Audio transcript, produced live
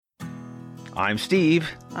I'm Steve.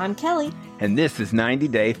 I'm Kelly. And this is 90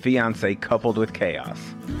 Day Fiancé Coupled with Chaos.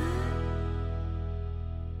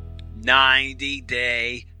 90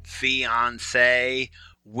 Day Fiancé.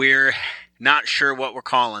 We're not sure what we're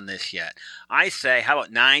calling this yet. I say, how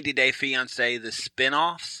about 90 Day Fiancé, the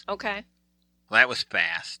spin-offs? Okay. Well, that was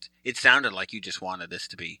fast. It sounded like you just wanted this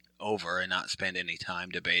to be over and not spend any time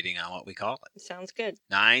debating on what we call it. Sounds good.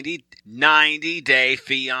 90 Day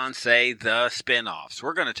Fiancé, the spin-offs.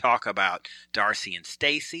 We're going to talk about Darcy and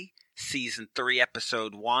Stacey, Season 3,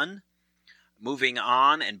 Episode 1. Moving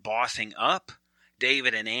on and bossing up,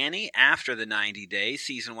 David and Annie, after the 90 days,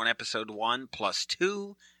 Season 1, Episode 1 plus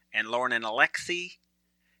 2. And Lauren and Alexi,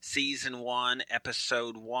 Season 1,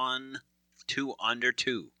 Episode 1, 2 under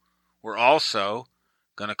 2. We're also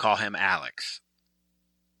going to call him Alex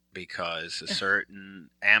because a certain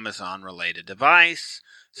Amazon-related device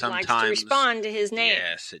sometimes likes to respond to his name.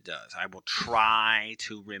 Yes, it does. I will try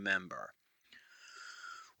to remember.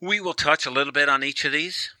 We will touch a little bit on each of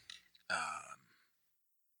these.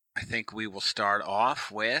 I think we will start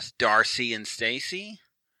off with Darcy and Stacey.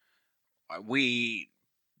 I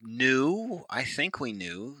think we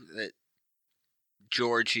knew that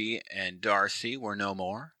Georgie and Darcy were no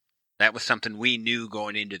more. That was something we knew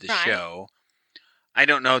going into the show. I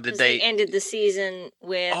don't know that they ended the season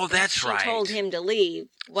with. Oh, that's she right. She told him to leave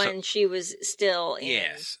when she was still in.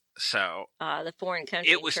 Yes, so the foreign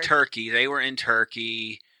country. It was Turkey. They were in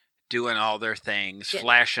Turkey, doing all their things,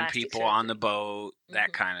 flashing people on the boat,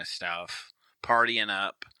 that kind of stuff, partying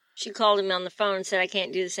up. She called him on the phone and said, "I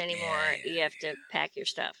can't do this anymore. You have to pack your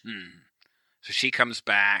stuff." So she comes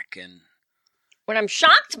back, and what I'm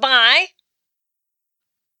shocked by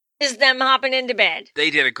is them hopping into bed.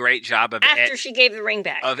 They did a great job of after she gave the ring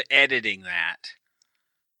back of editing that.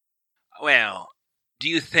 Well, do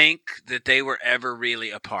you think that they were ever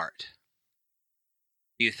really apart?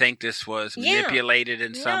 Do you think this was manipulated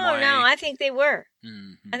in some way? No, I think they were.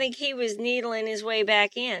 Mm-hmm. I think he was needling his way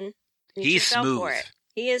back in. He's smooth.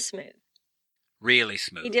 He is smooth. Really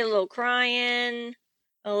smooth. He did a little crying,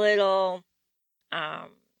 a little, I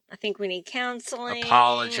think we need counseling.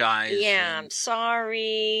 Apologizing. Yeah, I'm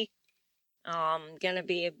sorry. I'm going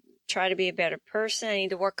to try to be a better person. I need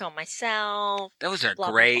to work on myself. Those are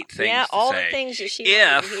great things to say. All the things that she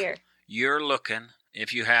wanted to hear. You're looking,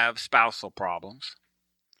 if you have spousal problems,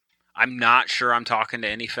 I'm not sure I'm talking to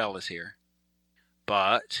any fellas here,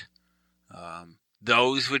 but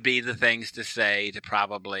those would be the things to say to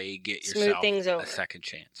probably get yourself a second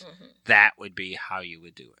chance. Mm-hmm. That would be how you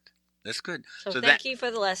would do it. That's good. So thank you for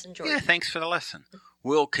the lesson, George. Yeah, thanks for the lesson.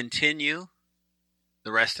 We'll continue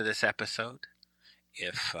the rest of this episode.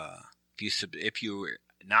 If you're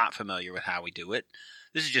not familiar with how we do it,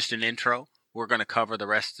 this is just an intro. We're going to cover the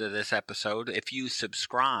rest of this episode. If you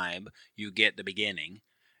subscribe, you get the beginning.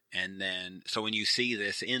 And then, so when you see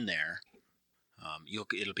this in there,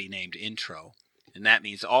 it'll be named intro. And that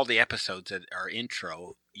means all the episodes that are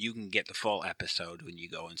intro, you can get the full episode when you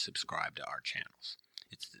go and subscribe to our channels.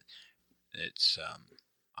 It's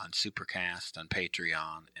on Supercast, on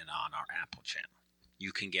Patreon, and on our Apple channel.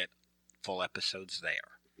 You can get full episodes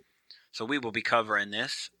there. So we will be covering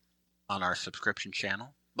this on our subscription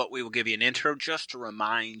channel, but we will give you an intro just to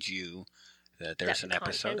remind you that there's an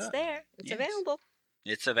episode up. There. It's available.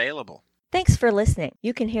 It's available. Thanks for listening.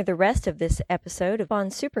 You can hear the rest of this episode on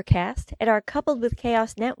Supercast at our Coupled with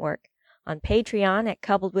Chaos network, on Patreon at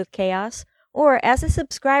Coupled with Chaos, or as a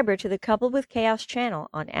subscriber to the Coupled with Chaos channel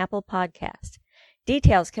on Apple Podcast.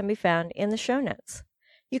 Details can be found in the show notes.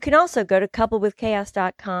 You can also go to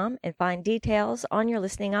coupledwithchaos.com and find details on your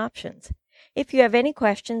listening options. If you have any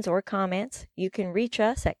questions or comments, you can reach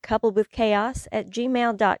us at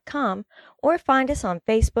coupledwithchaos@gmail.com or find us on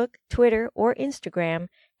Facebook, Twitter, or Instagram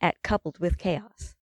at Coupled with Chaos.